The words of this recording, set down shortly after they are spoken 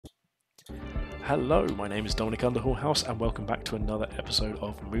Hello, my name is Dominic Underhallhouse and welcome back to another episode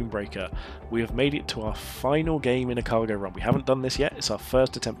of Moonbreaker. We have made it to our final game in a cargo run. We haven't done this yet, it's our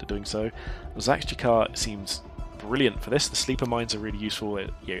first attempt at doing so. Zach's car seems brilliant for this. The sleeper mines are really useful.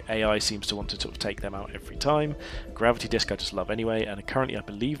 AI seems to want to sort of take them out every time. Gravity Disc I just love anyway, and currently I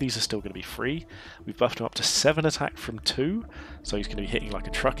believe these are still going to be free. We've buffed him up to 7 attack from 2, so he's going to be hitting like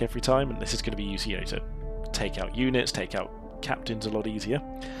a truck every time, and this is going to be used to take out units, take out captains a lot easier.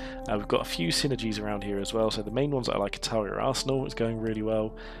 We've got a few synergies around here as well, so the main ones that I like are Talia Arsenal is going really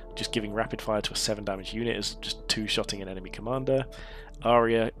well, just giving rapid fire to a 7 damage unit is just two-shotting an enemy commander.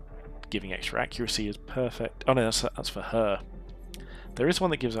 Arya giving extra accuracy is perfect. Oh no, that's for her. There is one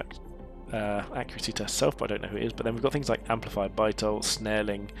that gives accuracy to herself, but I don't know who it is. But then we've got things like Amplified Bitol,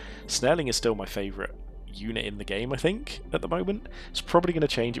 Snareling. Snareling is still my favourite unit in the game, I think, at the moment. It's probably going to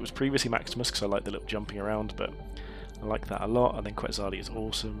change. It was previously Maximus because I like the little jumping around, but I like that a lot. And then Quetzali is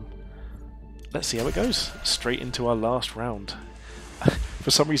awesome. Let's see how it goes. Straight into our last round.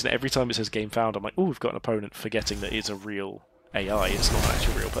 For some reason, every time it says game found, I'm like, oh, we've got an opponent, forgetting that it's a real AI, it's not an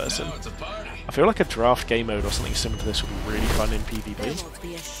actual real person. I feel like a draft game mode or something similar to this would be really fun in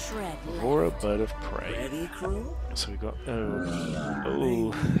PvP. Or a bird of prey. So we've got...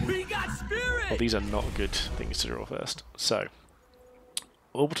 Oh, well, these are not good things to draw first. So,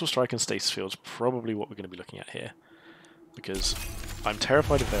 Orbital Strike and Stasis Field is probably what we're going to be looking at here. Because I'm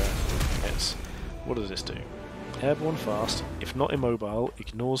terrified of their hits. What does this do? Airborne fast, if not immobile,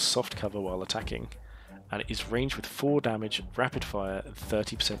 ignores soft cover while attacking. And it is ranged with 4 damage, rapid fire, and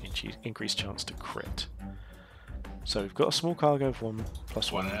 30% increased chance to crit. So we've got a small cargo of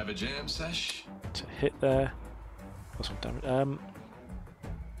 1+1 Wanna have a jam sesh? to hit there. +1 damage.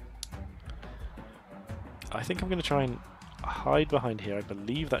 I think I'm going to try and hide behind here. I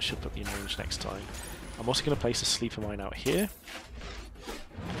believe that should put me in range next time. I'm also going to place a sleeper mine out here.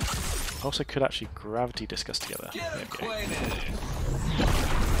 I also could actually gravity disc us together. There we go.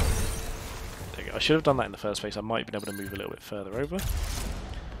 I should have done that in the first place. I might have been able to move a little bit further over.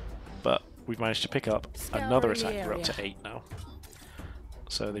 But we've managed to pick up another attack. We're up to 8 now.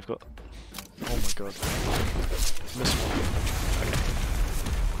 So they've got... Oh my god. Missed one. Okay.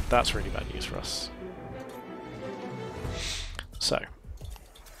 That's really bad news for us. So,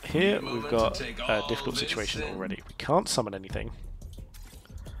 here we've got a difficult situation already. We can't summon anything.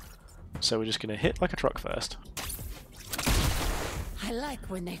 So we're just going to hit like a truck first. I like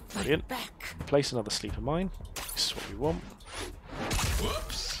when they fight Brilliant. back. Place another sleeper mine. This is what we want.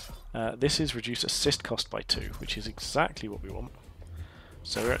 This is reduce assist cost by 2, which is exactly what we want.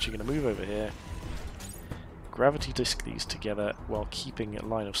 So we're actually going to move over here, gravity disc these together while keeping a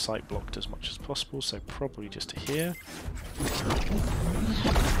line of sight blocked as much as possible, so probably just to here.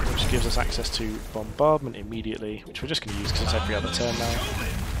 Which gives us access to bombardment immediately, which we're just going to use because it's every other turn now.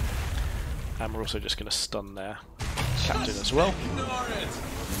 And we're also just going to stun their captain as well.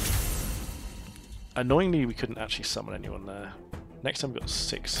 Annoyingly, we couldn't actually summon anyone there. Next time we've got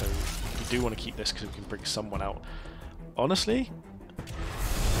 6, so we do want to keep this because we can bring someone out. Honestly,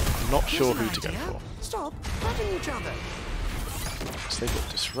 I'm not sure who to go for. Stop fighting each other. So they've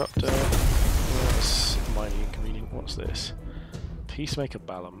got Disruptor. That's mighty inconvenient. What's this? Peacemaker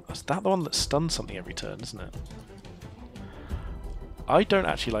Balam. Is that the one that stuns something every turn, isn't it? I don't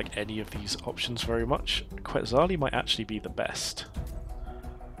actually like any of these options very much. Quetzali might actually be the best,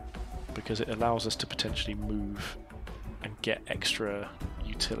 because it allows us to potentially move and get extra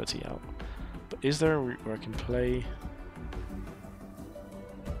utility out. But is there a route where I can play...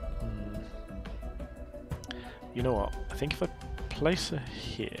 You know what? I think if I place her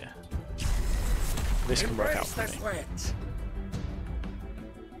here, this can work out for me.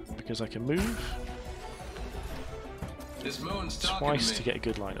 Because I can move twice to get a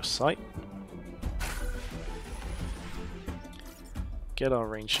good line of sight. Get our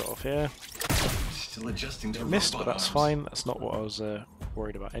range shot off here. Still adjusting to Missed, but that's fine. That's not what I was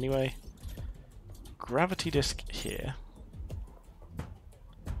worried about anyway. Gravity disc here.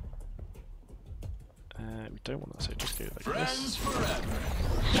 We don't want that, so just go like this.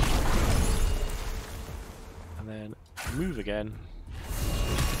 And then move again.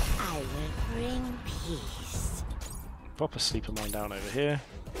 I will bring peace. Pop a sleeper mine down over here.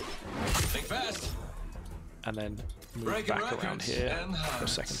 Think fast. And then move back around here for a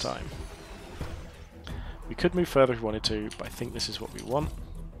second time. We could move further if we wanted to, but I think this is what we want.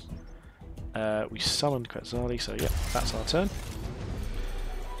 We summoned Quetzali, so yeah, that's our turn.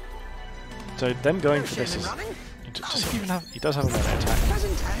 So them going for this is... Does he even have... He does have a melee attack.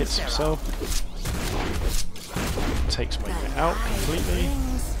 Hits himself. Takes my unit out completely.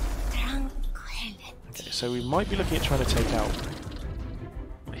 Okay, so we might be looking at trying to take out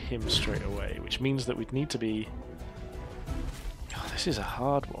him straight away, which means that we'd need to be... Oh, this is a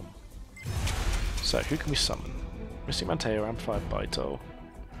hard one. So, who can we summon? Mystic Manteo, Amplified Bytol.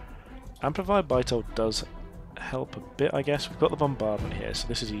 Amplified Bytol does help a bit, I guess. We've got the Bombardment here, so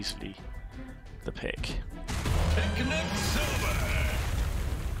this is easily the pick.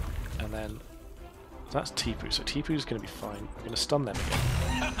 And then that's Tipu, so Tipu's going to be fine. We're going to stun them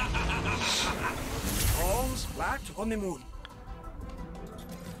again. Palms flat on the moon.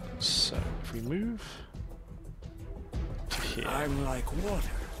 So if we move to here, I'm like water.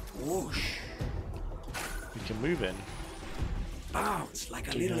 Whoosh. we can move in. Bounce like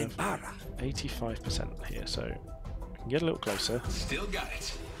a Do little have Impara. 85% here, so we can get a little closer. Still got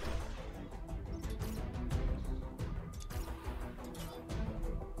it.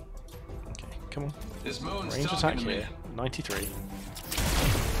 Okay, come on. This moon's Range talking attack to me. here, 93.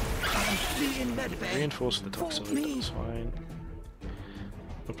 In med bay. Reinforce with the Hold Toxoid, me. that's fine.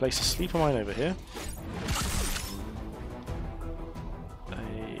 We'll place a Sleeper Mine over here.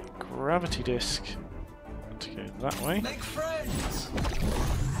 A Gravity Disc to go that way. Make friends.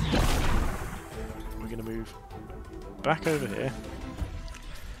 We're going to move back over here.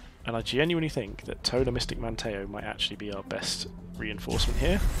 And I genuinely think that Tola Mystic Manteo might actually be our best reinforcement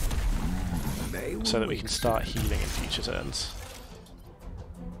here, so that we can start healing in future turns.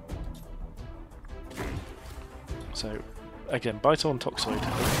 So, again, Bytol and Toxoid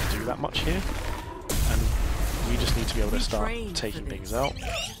don't do that much here, and we just need to be able to start taking things out.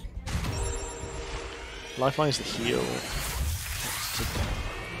 Lifeline's the heal.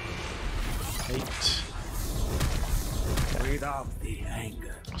 8. Without the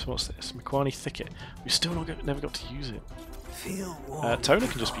anger. So what's this? Mequani Thicket. We still never got to use it. Feel warm. Tola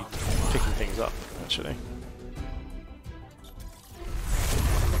can just be picking things up, actually.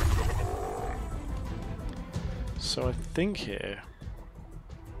 So I think here,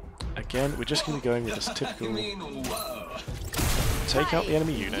 again, we're just going to be going with this typical You mean, whoa. take out the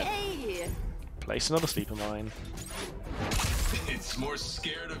enemy unit, Yay! place another Sleeper Mine. It's more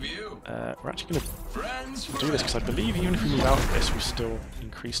scared of you. We're actually going to Friends do this because I believe even if we move out of this, we still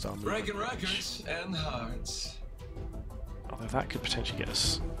increased our movement breaking range. records and hearts. Although that could potentially get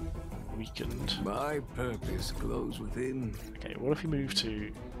us weakened. My purpose glows within. Okay, what if we move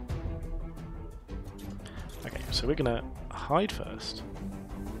to... Okay, so we're going to hide first.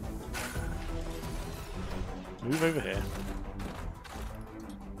 Move over here.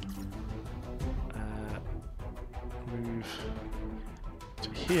 Move to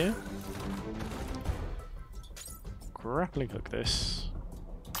here. Grappling hook this.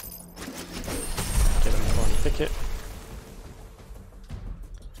 Get him on the thicket.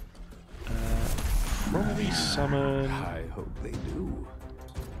 Probably summon... I hope they do.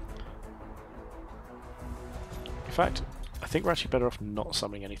 In fact, I think we're actually better off not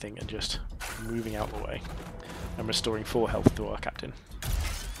summoning anything and just moving out the way and restoring 4 health to our captain.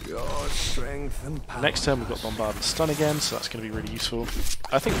 Your strength and power. Next turn we've got Bombard and Stun again, so that's going to be really useful.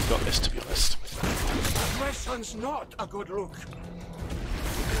 I think we've got this, to be honest. Aggression's not a good look.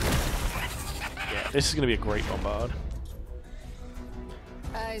 Yeah, this is going to be a great Bombard.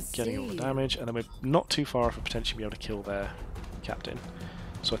 I Getting all the see. damage, and then we're not too far off of potentially be able to kill their captain.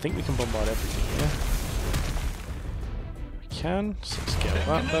 So I think we can bombard everything here. We can, so let's get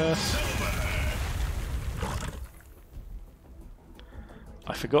that first.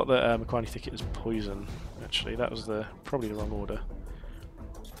 I forgot that Mequani Thicket is poison, actually. That was probably the wrong order.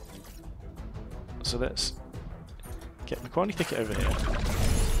 So let's get Mequani Thicket over here.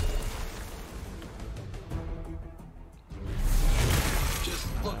 Just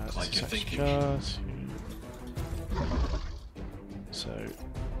look like you're thinking. Cars. So,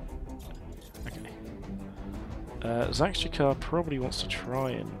 okay. Zaxtrikar probably wants to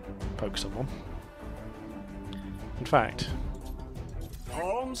try and poke someone. In fact,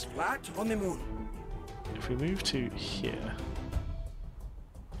 Palms flat on the moon. if we move to here,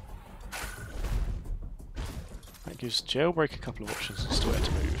 that gives Jailbreak a couple of options as to where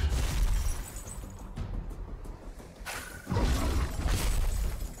to move.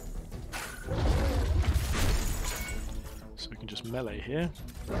 So we can just melee here.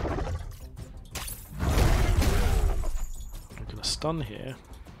 I'm going to stun here.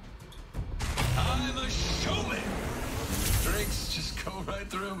 I'm a showman. Drinks just go right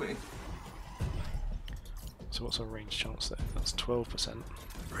through me. So what's our range chance there? That's 12%.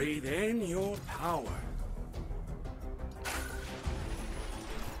 Breathe in your power.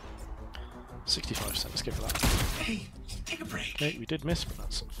 65%, let's go for that. Hey, take a break. Okay, we did miss, but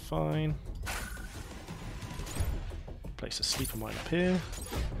that's fine. Place a Sleeper Mine up here.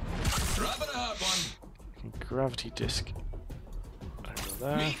 Dropping a hot one. Gravity Disc over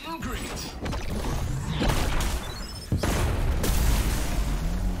there. Meet and greet.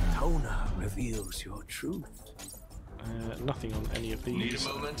 Toner reveals your truth. Nothing on any of Need these a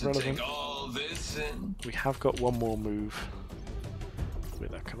moment to relevant. take all this in. We have got one more move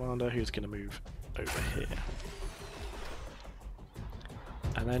with our commander who's going to move over here.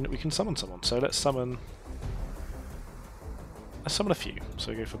 And then we can summon someone. So let's summon a few.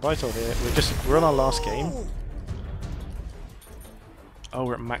 So we go for Vital here. We're on our last game. Oh,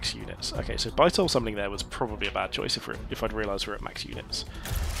 we're at max units. Okay, so Vital summoning there was probably a bad choice if I'd realised we're at max units.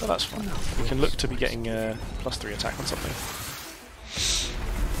 But that's fine. We can look to be getting a +3 attack on something.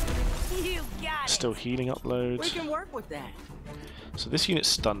 You got it. Still healing upload. We can work with that. So this unit's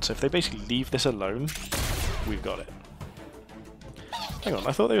stunned, so if they basically leave this alone, we've got it. Hang on,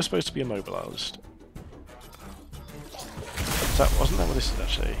 I thought they were supposed to be immobilised. Wasn't that what this is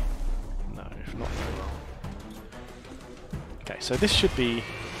actually? No, not very well. Okay, so this should be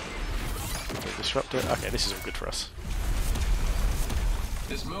Disruptor. Okay, this is all good for us.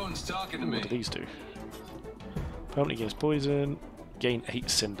 This moon's talking to me. What do these do? Permanently gains poison, gain 8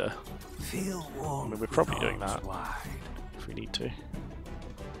 cinder. Feel warm. I mean, we're probably doing that wide. if we need to.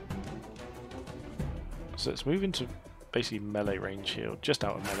 So let's move into basically melee range here, or just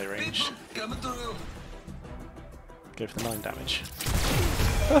out of melee range. People coming through. Go for the 9 damage.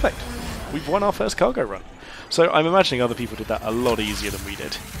 Perfect! We've won our first cargo run. So I'm imagining other people did that a lot easier than we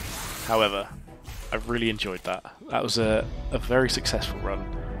did. However, I really enjoyed that. That was a very successful run.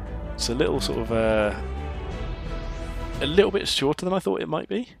 It's a little sort of a little bit shorter than I thought it might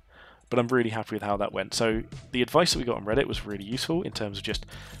be, but I'm really happy with how that went. So the advice that we got on Reddit was really useful in terms of just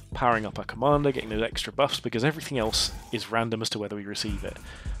powering up our commander, getting those extra buffs, because everything else is random as to whether we receive it,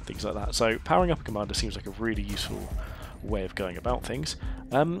 things like that. So powering up a commander seems like a really useful way of going about things.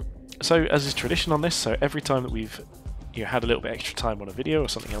 So as is tradition on this, so every time that we've had a little bit extra time on a video or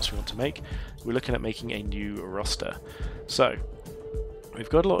something else we want to make, we're looking at making a new roster. So we've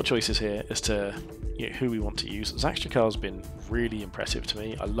got a lot of choices here as to who we want to use. Zaxtrakar's been really impressive to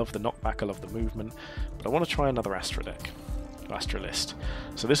me. I love the knockback, I love the movement, but I want to try another Astra deck, Astra list.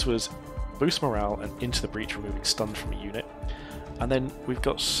 So this was boost morale and into the breach, removing stun from a unit. And then we've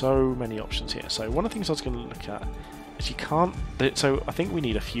got so many options here. So one of the things I was going to look at is you can't... So I think we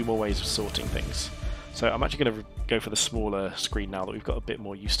need a few more ways of sorting things. So I'm actually going to go for the smaller screen now that we've got a bit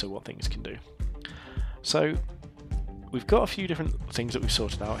more used to what things can do. So we've got a few different things that we've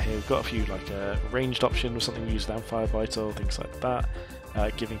sorted out here. We've got a few like ranged option or something used down Fire Vital, things like that,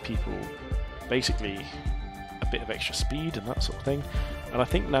 giving people basically a bit of extra speed and that sort of thing. And I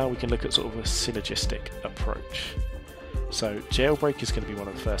think now we can look at sort of a synergistic approach. So Jailbreak is going to be one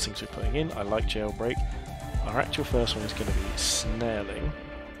of the first things we're putting in. I like Jailbreak. Our actual first one is going to be Snaring.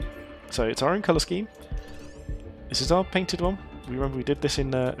 So it's our own colour scheme. This is our painted one. We remember we did this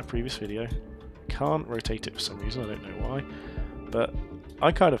in a previous video. Can't rotate it for some reason, I don't know why. But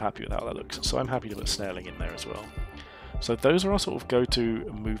I'm kind of happy with how that looks, so I'm happy to put Snaring in there as well. So those are our sort of go-to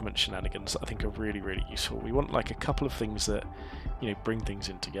movement shenanigans that I think are really, really useful. We want like a couple of things that, bring things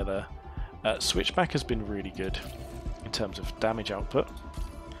in together. Switchback has been really good in terms of damage output.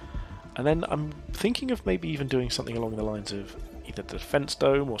 And then I'm thinking of maybe even doing something along the lines of either the defense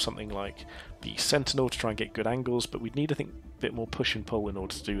dome or something like the sentinel to try and get good angles, but we'd need, I think, a bit more push and pull in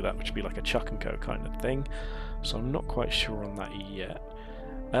order to do that, which would be like a chuck and go kind of thing. So I'm not quite sure on that yet.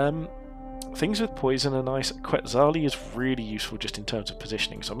 Things with poison are nice. Quetzali is really useful just in terms of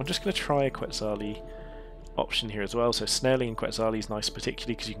positioning, so I'm just going to try a Quetzali option here as well. So Snaring and Quetzali is nice,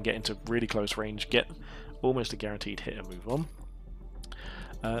 particularly because you can get into really close range, get almost a guaranteed hit and move on.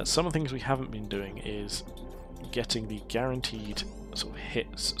 Some of the things we haven't been doing is getting the guaranteed sort of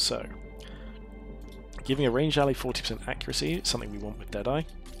hits. So giving a range ally 40% accuracy is something we want with Deadeye.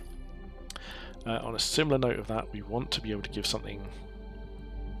 On a similar note of that, we want to be able to give something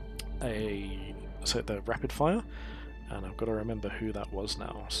the rapid fire, and I've got to remember who that was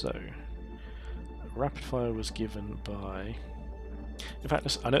now. So rapid fire was given by, in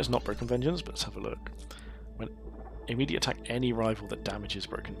fact, I know it's not Broken Vengeance, but let's have a look. When immediate attack any rival that damages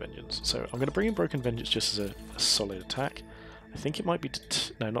Broken Vengeance. So I'm going to bring in Broken Vengeance just as a solid attack. I think it might be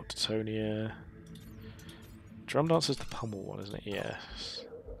no, not Teutonia. Drum Dancer's the pummel one, isn't it? Yes.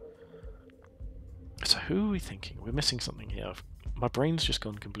 So who are we thinking? We're missing something here. My brain's just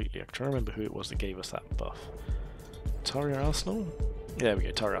gone completely. I'm trying to remember who it was that gave us that buff. Taria Arsenal? Yeah, there we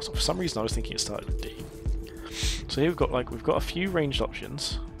go, Taria Arsenal. For some reason I was thinking it started with D. So here we've got a few ranged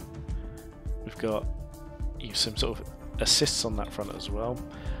options. We've got some sort of assists on that front as well.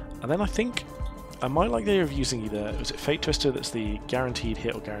 And then I think I might like the idea of using either, was it Fate Twister that's the guaranteed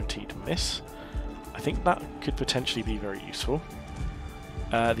hit or guaranteed miss? I think that could potentially be very useful.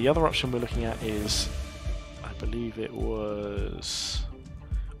 The other option we're looking at is, I believe it was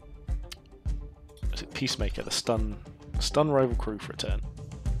it Peacemaker, the stun rival crew for a turn.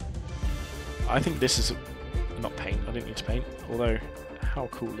 I think this is not paint. I didn't need to paint. Although, how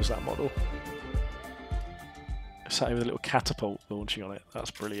cool is that model? Sat here with a little catapult launching on it.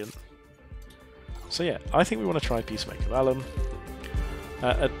 That's brilliant. So yeah, I think we want to try Peacemaker Balam.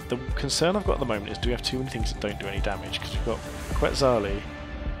 The concern I've got at the moment is, do we have too many things that don't do any damage? Because we've got Quetzali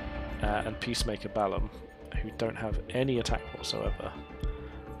and Peacemaker Balam, who don't have any attack whatsoever.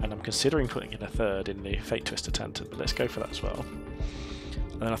 And I'm considering putting in a third in the Fate Twister Tantan, but let's go for that as well.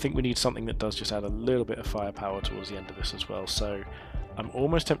 And I think we need something that does just add a little bit of firepower towards the end of this as well. So I'm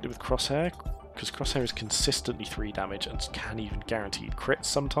almost tempted with Crosshair, because Crosshair is consistently 3 damage and can even guaranteed crits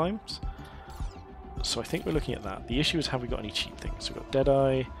sometimes. So I think we're looking at that. The issue is, have we got any cheap things? So we've got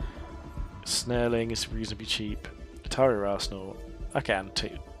Deadeye, Snarling is reasonably cheap, Atari Arsenal, okay, and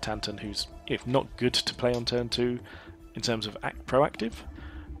Tantan, who's if not good to play on turn 2 in terms of proactive,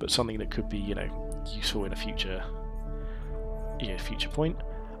 but something that could be, you know, useful in a future point.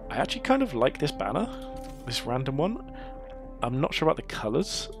 I actually kind of like this banner, this random one. I'm not sure about the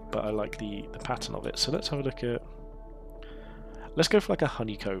colours, but I like the pattern of it. So let's have a look at... Let's go for like a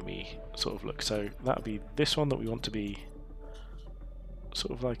honeycomby sort of look. So that would be this one that we want to be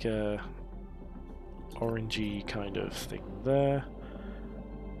sort of like a orangey kind of thing there.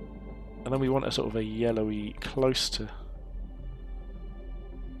 And then we want a sort of a yellowy, close to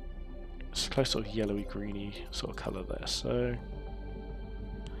sort of yellowy greeny sort of colour there. So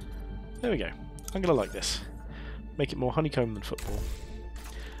there we go. I'm gonna like this. Make it more honeycomb than football.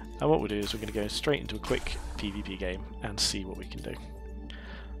 And what we'll do is we're going to go straight into a quick PvP game and see what we can do.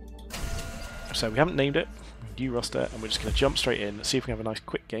 So we haven't named it, new roster, and we're just going to jump straight in, see if we can have a nice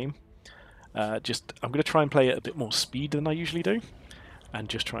quick game. I'm going to try and play at a bit more speed than I usually do, and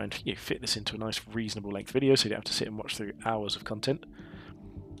just try and fit this into a nice reasonable length video so you don't have to sit and watch through hours of content.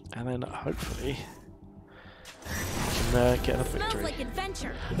 And then hopefully we can get another victory. Like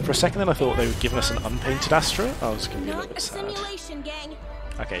adventure. For a second then I thought they were giving us an unpainted Astra. I was going to be a little bit sad. Gang.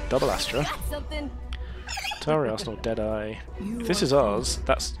 Okay, double Astra. Atari Arsenal, Deadeye. If this is ours,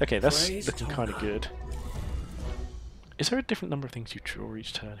 that's okay. That's looking kind of good. Is there a different number of things you draw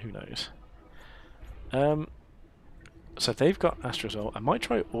each turn? Who knows? So they've got Astra as well. I might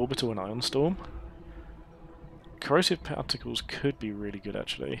try Orbital and Ion Storm. Corrosive Particles could be really good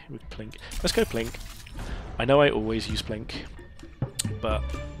actually with Plink. Let's go Plink. I know I always use Plink, but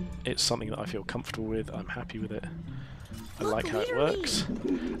it's something that I feel comfortable with. I'm happy with it. I like how it works,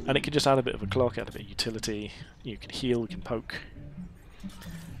 and it can just add a bit of a clock, add a bit of utility. You can heal, you can poke,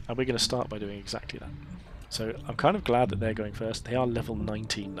 and we're going to start by doing exactly that. So I'm kind of glad that they're going first. They are level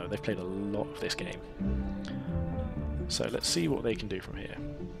 19 though, they've played a lot of this game. So let's see what they can do from here.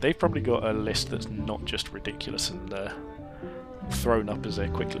 They've probably got a list that's not just ridiculous and thrown up as a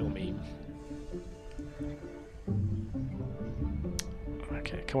quick little meme.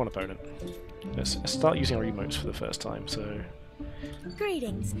 Okay, come on opponent. Let's start using our emotes for the first time, so...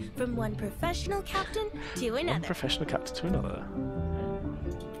 Greetings from one professional captain to another. One professional captain to another.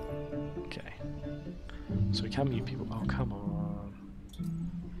 Okay. So we can mute people. Oh, come on.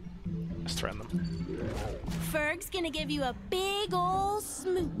 Let's threaten them. Ferg's gonna give you a big ol'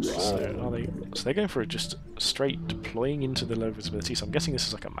 smooch. So are they? So they're going for just straight deploying into the low visibility. So I'm guessing this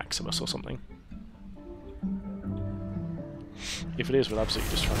is like a Maximus or something. If it is, we'll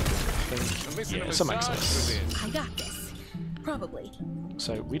absolutely just try and do it. Yeah, it's a Maximus. I got this. Probably.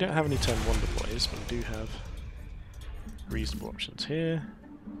 So we don't have any turn 1 deploys, but we do have reasonable options here.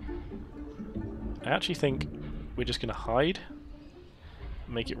 I actually think we're just going to hide.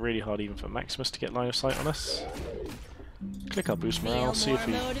 Make it really hard even for Maximus to get line of sight on us. Click our boost morale, see if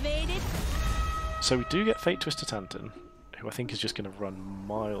we... So we do get Fate Twister Tantan, who I think is just going to run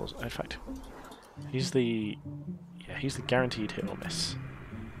miles. In fact, he's the guaranteed hit or miss.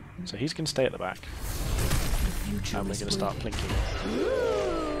 So he's going to stay at the back. And we're going to start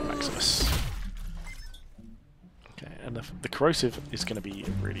plinking Maximus. Okay, and the corrosive is going to be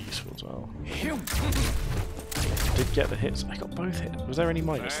really useful as well. Did get the hits. I got both hits. Was there any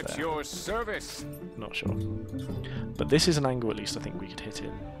minus there? At your service. Not sure. But this is an angle at least I think we could hit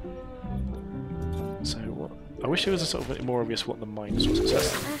in. So what? I wish there was a sort of more obvious what the minus was.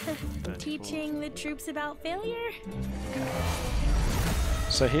 Teaching the troops about failure? Okay.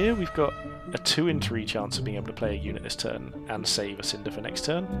 So here we've got a 2 in 3 chance of being able to play a unit this turn and save a Cinder for next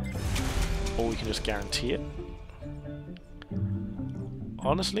turn. Or we can just guarantee it.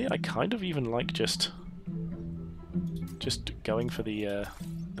 Honestly, I kind of even like just going for the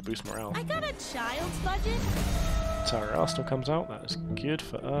boost morale. I got a child's budget. Tower Arsenal comes out. That is good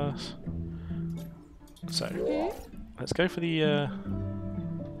for us. So let's go for the.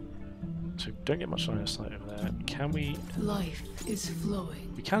 So we don't get much line of sight over there. Can we? Life is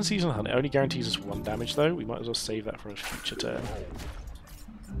flowing. We can Season Hunt. It only guarantees us 1 damage though. We might as well save that for a future turn.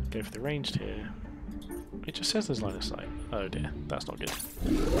 Go for the ranged here. It just says there's line of sight. Oh dear, that's not good.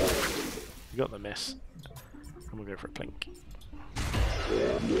 We got the miss. And we'll go for a plink.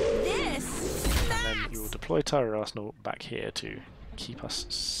 This And then we will deploy Tower Arsenal back here to keep us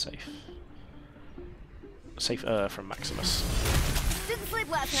safe. Safer from Maximus. didn't sleep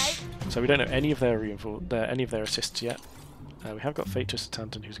last night. So we don't know any of their any of their assists yet. We have got Fate Twisted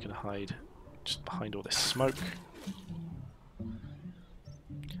Tantan who's going to hide just behind all this smoke.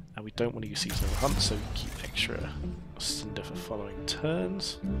 And we don't want to use Season of the Hunt, so we keep extra Cinder for following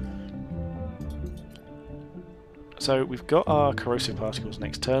turns. So we've got our Corrosive Particles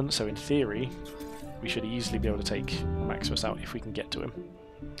next turn, so in theory we should easily be able to take Maximus out if we can get to him.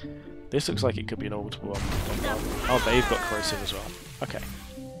 This looks like it could be an orbital one. Oh, they've got Corrosive as well. Okay.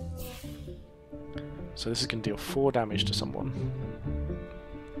 So this is going to deal 4 damage to someone.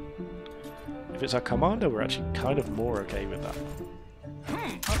 If it's our commander, we're actually kind of more okay with that.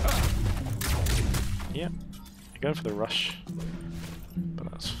 Yeah, going for the rush,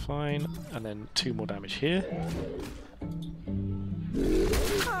 but that's fine. And then 2 more damage here.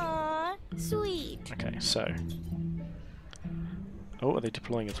 Aww, sweet. Okay, so... Oh, are they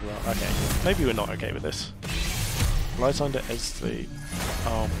deploying as well? Okay, maybe we're not okay with this. Lightsinder as the...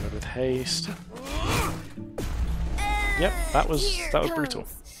 Oh my god, with haste. Yep, that was brutal.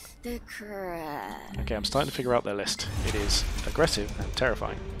 The crab. Okay, I'm starting to figure out their list. It is aggressive and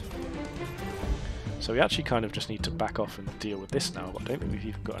terrifying. So we actually kind of just need to back off and deal with this now, but I don't think we've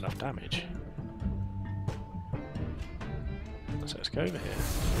even got enough damage. So let's go over here.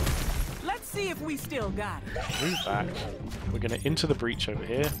 Let's see if we still got it. Move back. We're going to into the breach over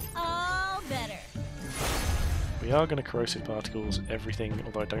here. All better. We are going to Corrosive Particles everything,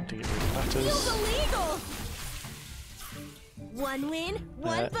 although I don't think it really matters. Illegal. One win,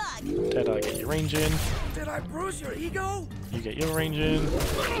 one bug. Deadeye, get your range in. Did I bruise your ego? You get your range in.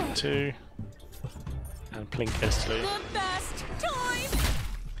 2. And Plink Estlu. The best time.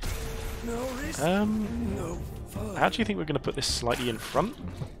 No risk. No fun. I actually think we're going to put this slightly in front,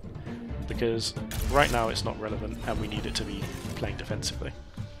 because right now it's not relevant and we need it to be playing defensively.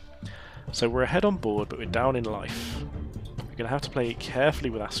 So we're ahead on board, but we're down in life. We're going to have to play carefully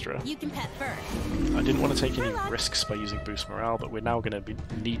with Astra. You can pet first. I didn't want to take any risks by using Boost Morale, but we're now going to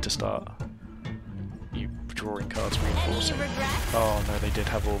need to start drawing cards reinforcing. Any regrets? Oh no, they did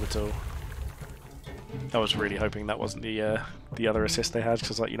have Orbital. I was really hoping that wasn't the other assist they had,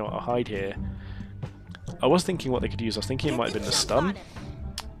 because like, you know what, I'll hide here. I was thinking what they could use. I was thinking it might have been the stun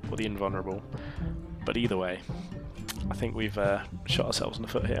or the invulnerable, but either way, I think we've shot ourselves in the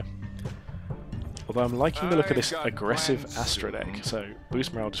foot here. Although I'm liking the look of this aggressive Astra deck, so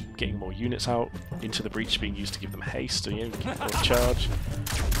Boost Morale just getting more units out, into the breach being used to give them haste, so you know, keep more charge.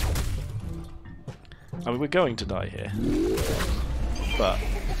 I mean, we're going to die here, but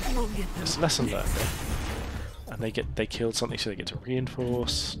it's lesson learned. And they killed something, so they get to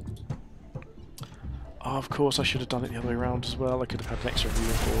reinforce. Oh, of course, I should have done it the other way around as well. I could have had an extra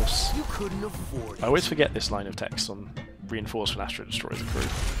reinforce. You couldn't afford it. I always forget this line of text on reinforce when Astra destroys a crew.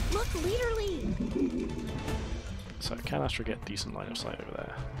 Look, leaderly. So can Astra get decent line of sight over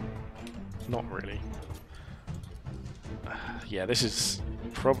there? Not really. Yeah, this is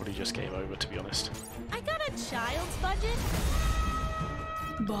probably just game over, to be honest. I got a child's budget.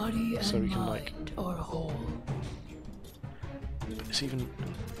 Body and So we can, mind are whole. But it's even...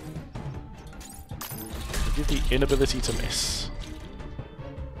 Give the inability to miss.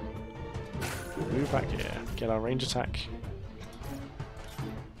 Move back here. Get our range attack.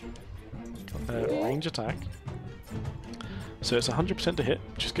 Range attack. So it's 100% to hit,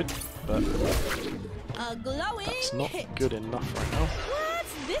 which is good, but A glowing that's not hit. good enough right now.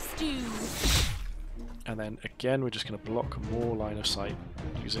 What's this do? And then again, we're just going to block more line of sight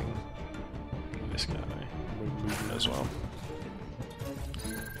using this guy. We're moving as well.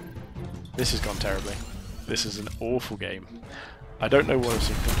 This has gone terribly. This is an awful game. I don't know what I was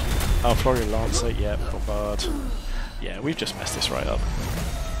thinking. Oh, Florian Lancer, yeah, Bombard. Yeah, we've just messed this right up.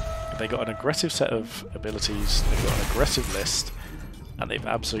 They got an aggressive set of abilities, they've got an aggressive list, and they've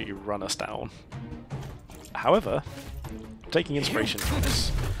absolutely run us down. However, I'm taking inspiration from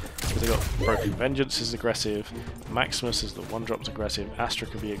this. Because they got Broken Vengeance is aggressive, Maximus is the one-drop's aggressive, Astra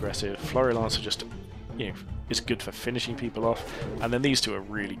can be aggressive, Florian Lancer just, you know, is good for finishing people off, and then these two are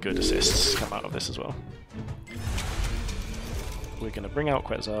really good assists come out of this as well. We're going to bring out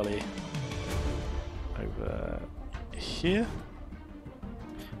Quetzali over here.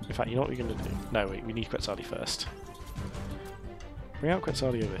 In fact, you know what we're going to do? No, wait, we need Quetzali first. Bring out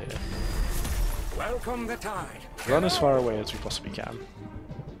Quetzali over here. Welcome the tide. Run as far away as we possibly can.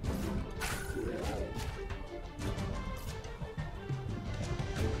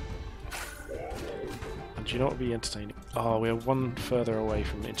 And do you know what would be entertaining? Oh, we're one further away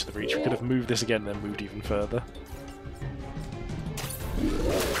from Into the Breach. We could have moved this again and then moved even further.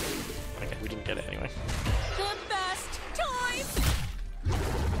 Okay, we didn't get it anyway. The best toys!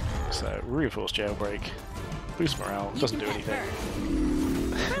 So, reinforce jailbreak. Boost morale, doesn't do anything.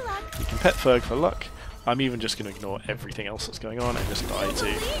 For luck. You can pet Ferg for luck. I'm even just going to ignore everything else that's going on and just die too.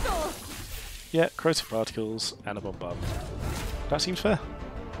 Illegal. Yeah, corrosive particles and a bombard. That seems fair.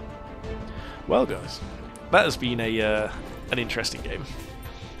 Well, guys, that has been an interesting game.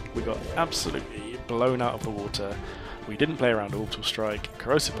 We got absolutely blown out of the water. We didn't play around Orbital Strike.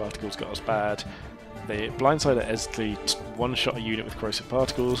 Corrosive particles got us bad. They blindsided Esley, one-shot a unit with corrosive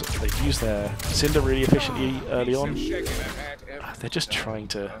particles. They've used their Cinder really efficiently early on. They're just trying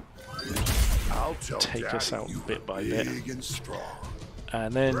to take us out bit by bit.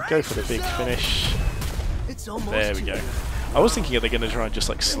 And then go for the big finish. There we go. I was thinking, are they going to try and just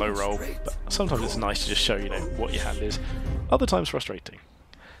like slow roll? But sometimes it's nice to just show, you know, what your hand is. Other times frustrating.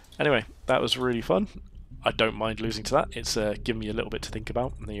 Anyway, that was really fun. I don't mind losing to that. It's given me a little bit to think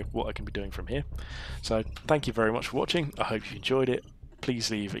about and what I can be doing from here. So thank you very much for watching. I hope you enjoyed it. Please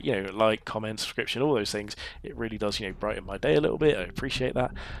leave, you know, like, comment, subscription, all those things. It really does, you know, brighten my day a little bit. I appreciate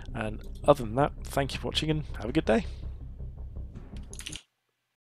that. And other than that, thank you for watching and have a good day.